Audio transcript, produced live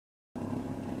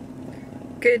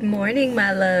Good morning,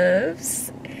 my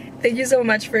loves. Thank you so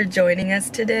much for joining us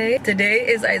today. Today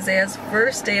is Isaiah's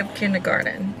first day of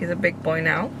kindergarten. He's a big boy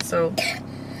now, so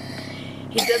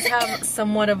he does have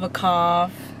somewhat of a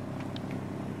cough,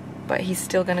 but he's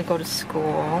still gonna go to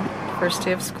school. First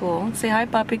day of school. Say hi,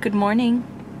 Papi. Good morning.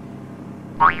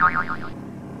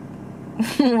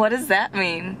 What does that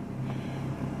mean?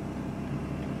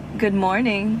 Good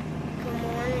morning. Good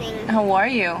morning. How are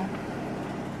you?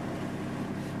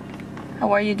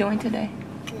 How are you doing today?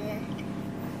 Good.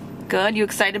 Good? You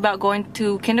excited about going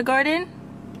to kindergarten?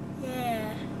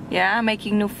 Yeah. Yeah?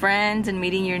 Making new friends and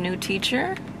meeting your new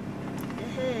teacher?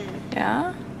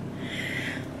 Yeah?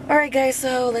 Alright guys,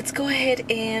 so let's go ahead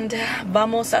and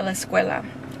vamos a la escuela.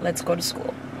 Let's go to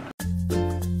school.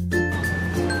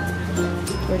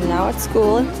 We're now at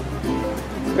school.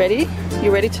 Ready?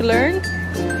 You ready to learn?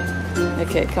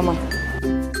 Okay, come on.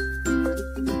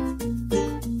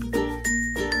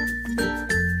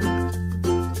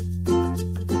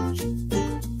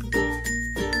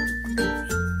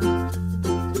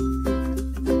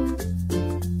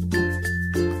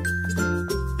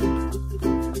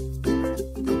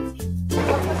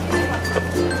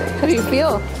 How do you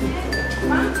feel?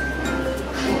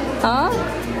 Huh?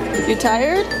 You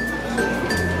tired?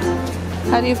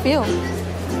 How do you feel?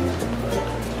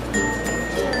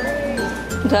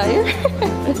 Tired?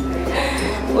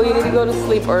 Well, you need to go to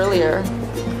sleep earlier.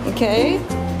 Okay?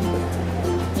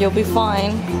 You'll be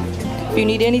fine. If you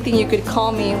need anything, you could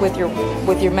call me with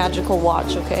your magical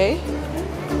watch, okay?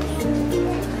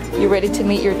 You ready to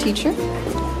meet your teacher?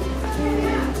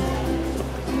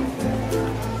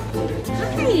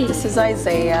 This is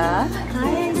Isaiah.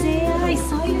 Hi Isaiah, I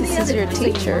saw you. This is your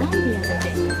teacher.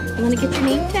 You want to get your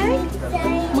name tag?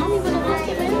 Mommy would like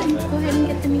you in. Go ahead and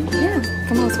get the name tag. Yeah,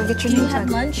 come on, let's go get your Do you name have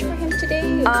tag. lunch for him today?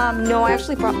 No, I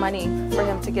actually brought money for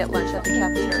him to get lunch at the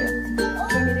cafeteria.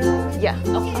 Yeah.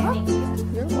 Okay.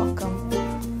 You're welcome.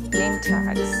 Name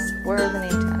tags. Where are the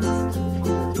name tags?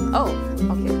 Oh,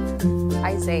 okay.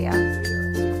 Isaiah.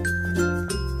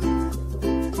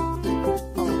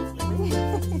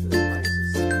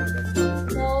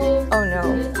 Oh no.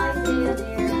 Isaiah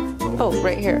there. Oh,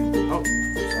 right here. Oh,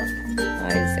 sorry.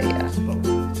 Isaiah.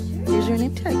 Here's your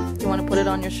name tag. You want to put it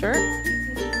on your shirt?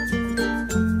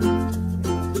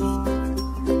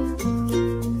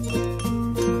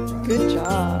 Good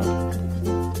job.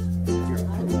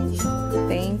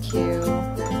 Thank you.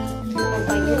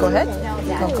 Go ahead.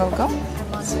 Go.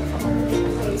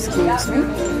 Excuse me.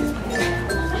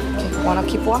 Okay, wanna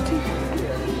keep walking?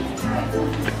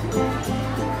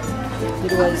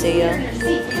 Little Isaiah.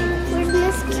 Where's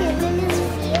Miss Kim and Miss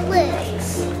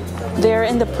Felix? They're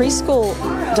in the preschool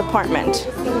department.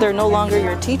 They're no longer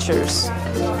your teachers.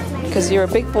 Because you're a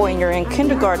big boy and you're in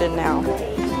kindergarten now.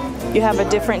 You have a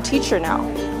different teacher now.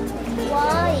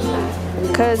 Why?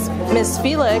 Because Miss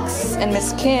Felix and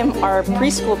Miss Kim are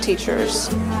preschool teachers.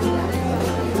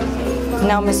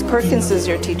 Now Miss Perkins is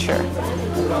your teacher.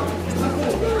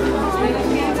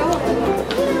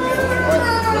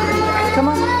 Come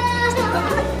on.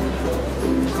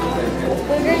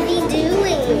 What are they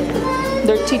doing?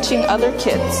 They're teaching other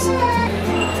kids.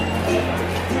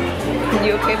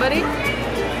 You okay, buddy?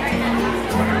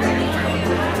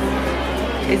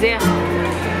 Isaiah.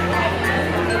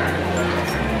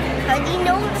 How do you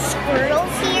know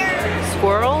squirrels here?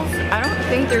 Squirrels? I don't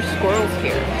think there's squirrels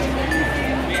here.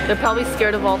 They're probably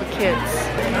scared of all the kids.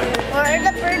 Where are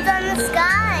the birds on the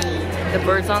sky? The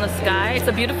birds on the sky. It's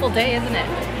a beautiful day, isn't it?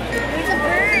 Where's the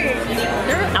birds?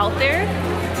 They're out there.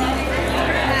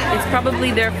 It's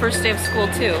probably their first day of school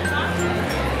too.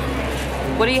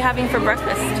 What are you having for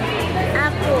breakfast?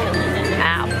 Apple.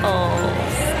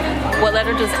 Apples. What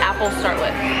letter does apple start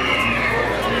with?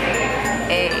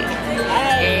 A.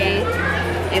 A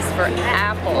is for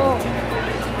apple.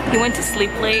 He went to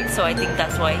sleep late, so I think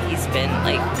that's why he's been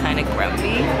like kind of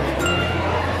grumpy.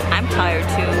 I'm tired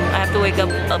too. I have to wake up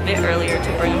a bit earlier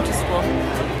to bring him to school.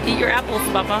 Eat your apples,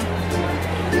 Papa.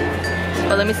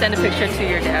 Well, let me send a picture to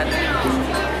your dad.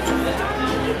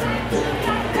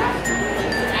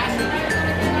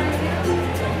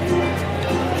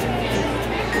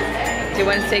 Do you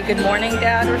want to say good morning,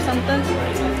 Dad, or something?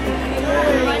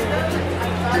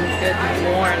 Good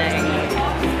morning.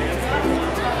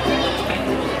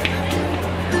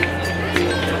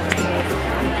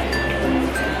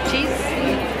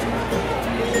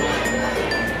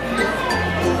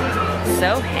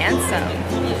 So handsome.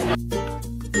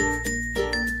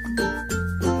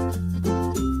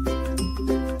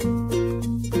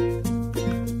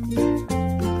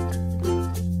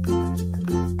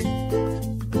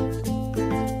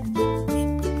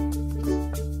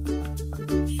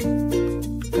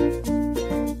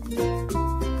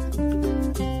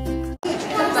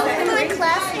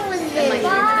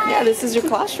 this is your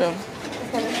classroom.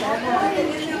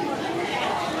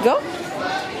 Go.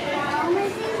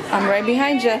 I'm right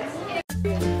behind you.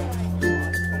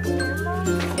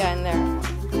 Yeah, in there.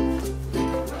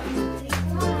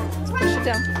 Let's push it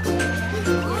down.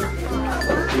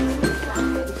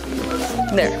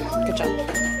 There. Good job.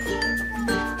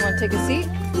 Want to take a seat?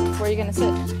 Where are you going to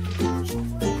sit?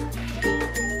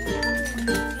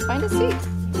 Find a seat.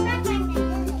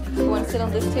 You want to sit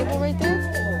on this table right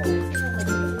there?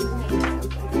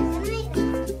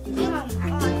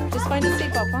 Just find a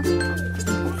seat, Papa.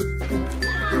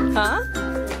 Huh?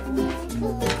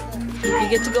 You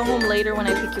get to go home later when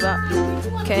I pick you up.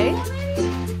 Okay?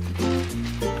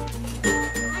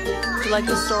 Do you like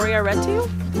the story I read to you?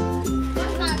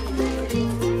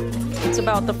 It's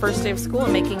about the first day of school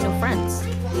and making new friends.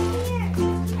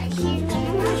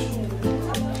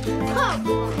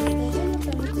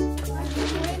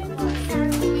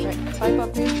 Right, bye,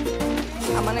 puppy.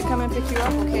 I'm gonna come and pick you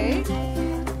up, okay?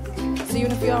 See you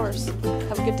in a few hours.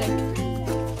 Have a good day.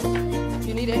 If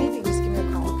you need anything, just give me a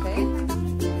call, okay?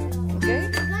 Okay?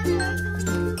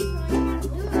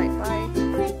 Alright, bye.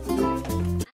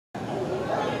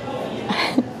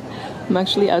 I'm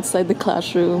actually outside the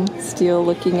classroom, still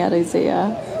looking at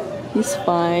Isaiah. He's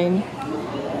fine.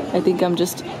 I think I'm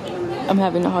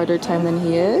having a harder time than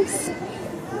he is.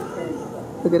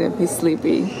 Look at him, he's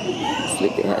sleepy.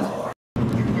 Sleepyhead.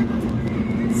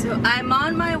 So I'm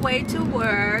on my way to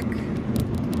work,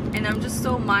 and I'm just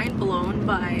so mind blown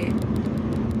by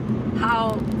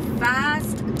how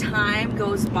fast time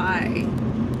goes by.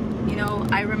 You know,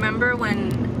 I remember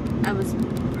when I was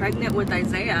pregnant with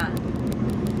Isaiah,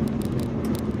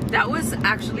 that was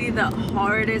actually the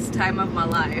hardest time of my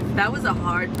life. That was a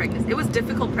hard pregnancy. It was a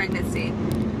difficult pregnancy.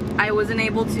 I wasn't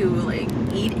able to like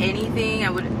eat anything.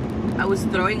 I was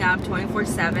throwing up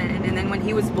 24/7, and then when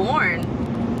he was born,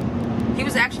 he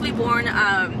was actually born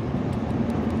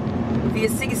via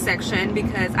C-section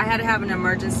because I had to have an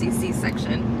emergency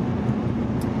C-section.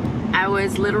 I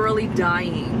was literally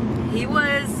dying. He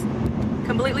was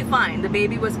completely fine. The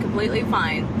baby was completely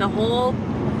fine. The whole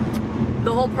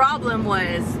problem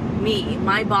was me.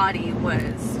 My body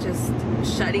was just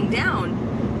shutting down.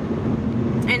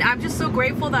 And I'm just so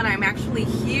grateful that I'm actually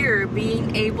here,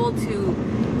 being able to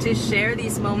share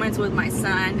these moments with my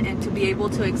son and to be able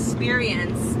to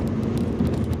experience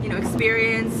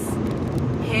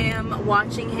him,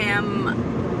 watching him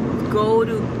go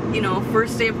to,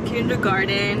 first day of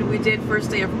kindergarten. We did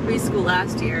first day of preschool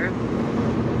last year.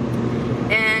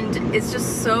 And it's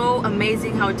just so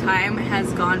amazing how time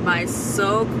has gone by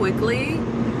so quickly.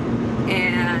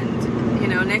 And,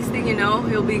 next thing you know,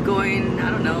 he'll be going,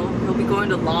 he'll be going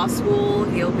to law school.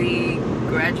 He'll be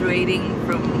graduating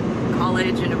from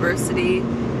college, university.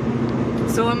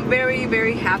 So I'm very,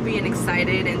 very happy and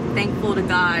excited and thankful to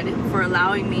God for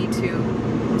allowing me to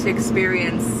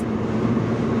experience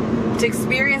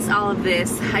all of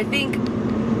this. I think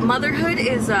motherhood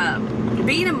is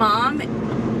being a mom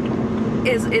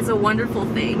is a wonderful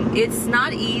thing. It's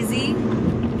not easy.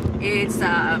 It's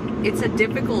a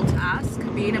difficult task.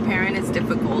 Being a parent is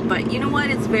difficult, but you know what?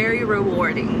 It's very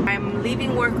rewarding. I'm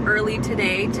leaving work early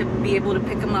today to be able to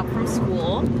pick him up from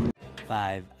school.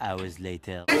 5 hours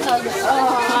later.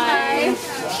 Hi.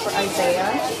 For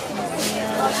Isaiah.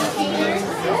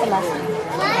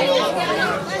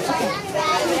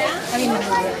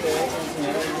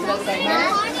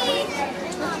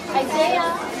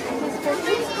 Isaiah.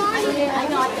 I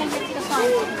know, I can get to the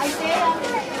phone. Isaiah.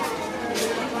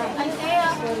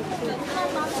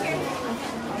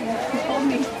 He told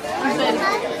me. He said, I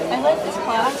like this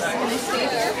class. Can I stay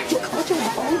there? You called your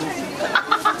phone?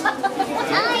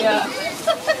 Yeah.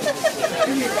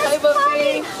 Hi,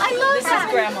 Buffy. I love this that. This is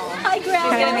Grandma. Hi,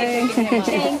 Grandma.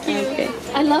 Thank you. Okay.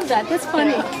 I love that. That's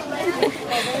funny.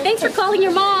 Thanks for calling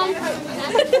your mom.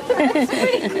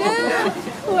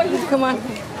 Come on.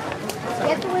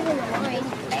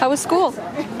 How was school?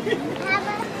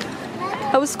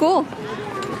 How was school?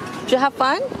 Did you have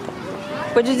fun?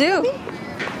 What'd you do?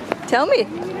 Tell me.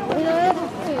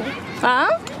 Huh?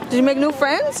 Did you make new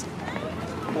friends?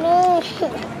 No.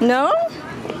 No?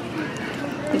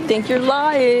 You think you're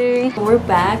lying. We're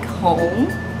back home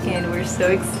and we're so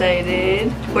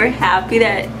excited. We're happy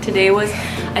that today was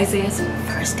Isaiah's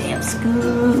first day of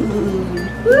school.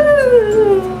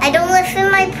 Woo! I don't live in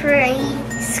my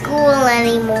preschool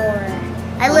anymore.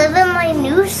 I live in my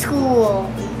new school.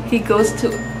 He goes to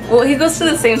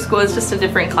the same school, it's just a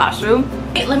different classroom.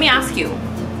 Hey, let me ask you,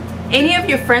 any of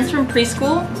your friends from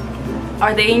preschool,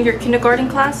 are they in your kindergarten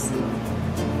class?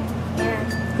 Yeah.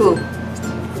 Who?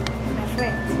 My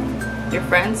friends. Your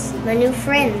friends? My new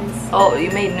friends. Oh,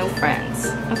 you made new friends.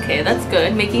 Okay, that's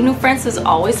good. Making new friends is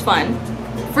always fun.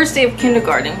 First day of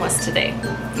kindergarten was today.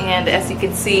 And as you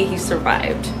can see, he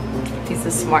survived. He's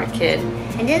a smart kid.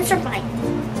 I didn't survive.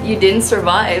 You didn't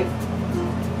survive.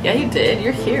 Yeah, you did.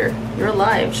 You're here. You're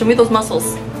alive. Show me those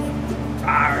muscles.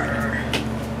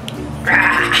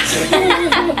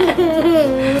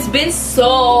 It's been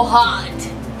so hot.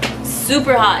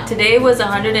 Super hot. Today was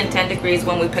 110 degrees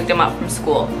when we picked him up from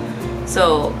school.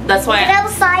 So that's why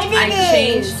outside I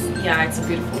changed. Yeah, it's a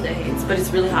beautiful day, but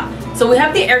it's really hot. So we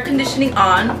have the air conditioning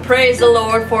on. Praise the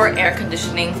Lord for air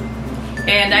conditioning.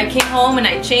 And I came home and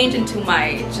I changed into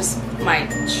my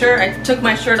shirt. I took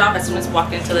my shirt off as soon as I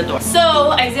walked into the door.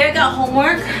 So Isaiah got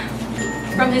homework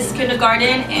from his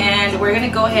kindergarten, and we're gonna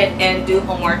go ahead and do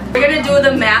homework. We're gonna do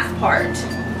the math part,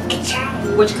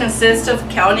 which consists of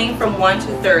counting from 1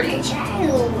 to 30.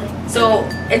 So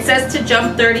it says to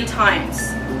jump 30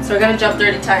 times. So we're gonna jump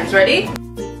 30 times. Ready?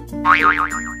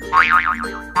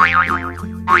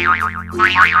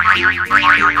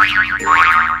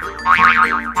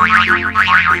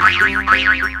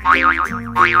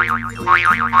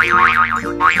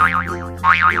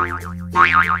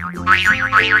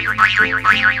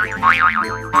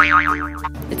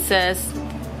 It says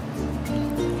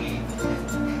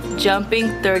jumping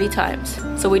 30 times.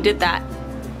 So we did that.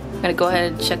 I'm gonna go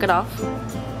ahead and check it off.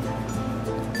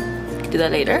 Do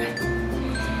that later.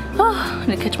 Oh, I'm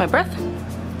gonna catch my breath.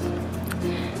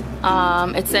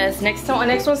 It says next one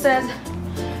says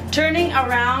turning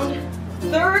around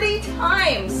 30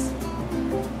 times.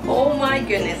 Oh my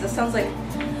goodness, that sounds like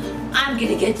I'm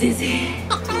gonna get dizzy.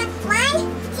 1, 2,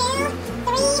 3,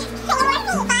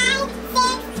 4, 5,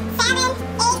 6, 7,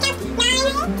 8,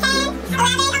 9, 10,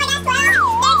 11, 12,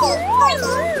 13,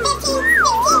 14, 15, 16, 17, 18,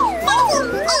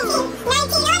 19,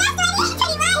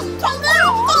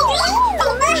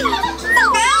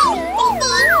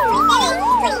 20,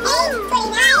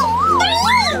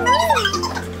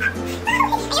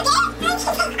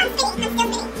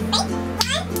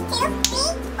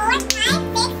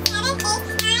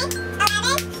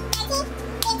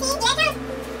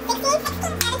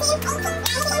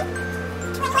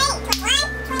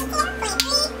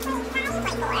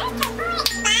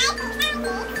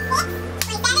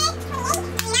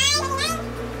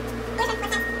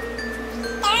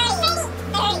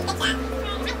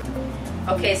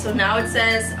 Okay, so now it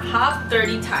says hop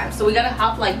 30 times. So we gotta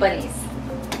hop like bunnies.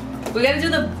 We gotta do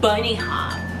the bunny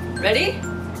hop. Ready?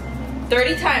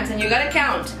 30 times, and you gotta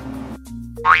count.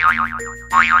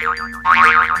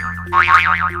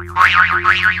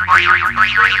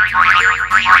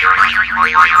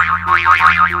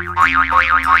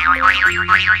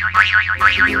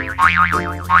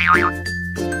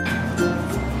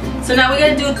 So now we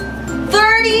gotta do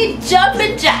 30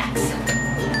 jumping jacks.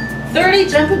 30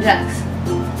 jumping jacks.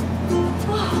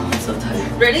 Oh, I'm so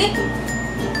tired. Ready?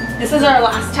 This is our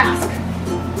last task.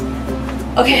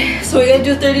 Okay, so we're gonna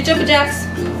do 30 jumping jacks.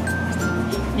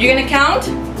 You're gonna count?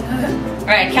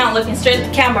 Alright, count looking straight at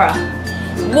the camera.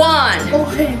 1,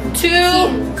 2,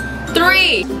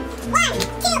 3. 1, 2,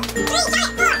 3, 4,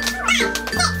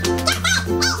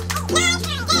 5,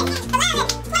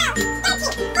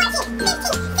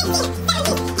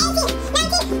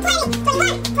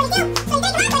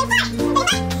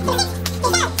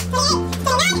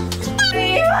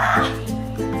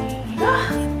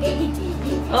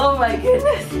 Oh my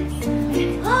goodness.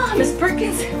 Oh, Miss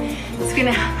Perkins is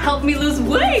gonna help me lose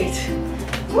weight.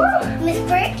 Woo. Miss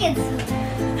Perkins.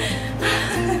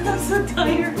 I'm so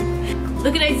tired.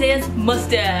 Look at Isaiah's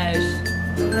mustache.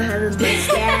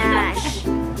 Mustache.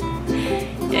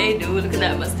 Hey dude, look at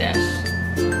that mustache.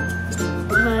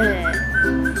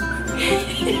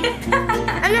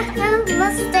 I don't have a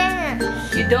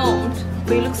mustache. You don't,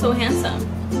 but you look so handsome.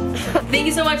 Thank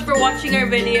you so much for watching our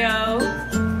video.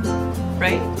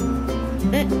 Right?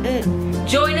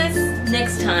 Join us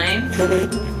next time.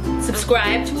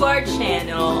 Subscribe to our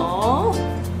channel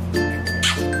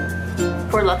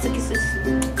for lots of kisses.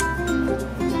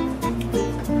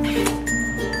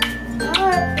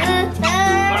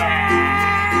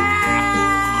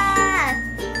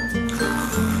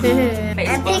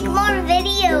 And pick more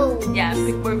videos. Yeah,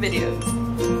 pick more videos.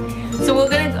 So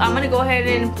I'm gonna go ahead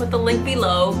and put the link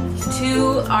below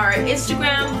to our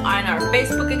Instagram and our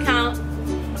Facebook account.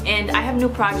 And I have new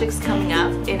projects coming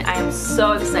up, and I am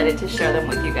so excited to share them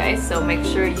with you guys. So make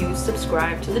sure you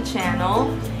subscribe to the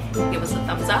channel, give us a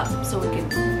thumbs up so we can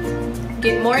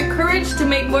get more encouraged to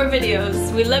make more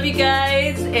videos. We love you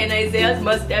guys, and Isaiah's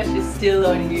mustache is still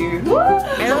on here. Woo!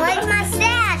 I don't like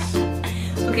mustache.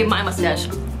 Okay, my mustache.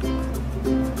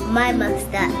 My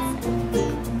mustache.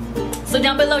 So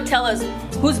down below, tell us,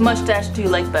 Whose mustache do you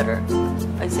like better?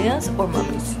 Isaiah's or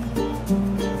Mommy's?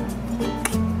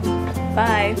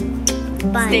 Bye.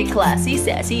 Bye. Stay classy,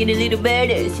 sassy, and a little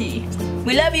badassy.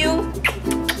 We love you.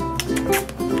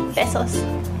 Besos.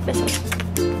 Besos.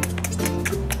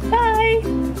 Bye.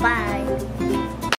 Bye.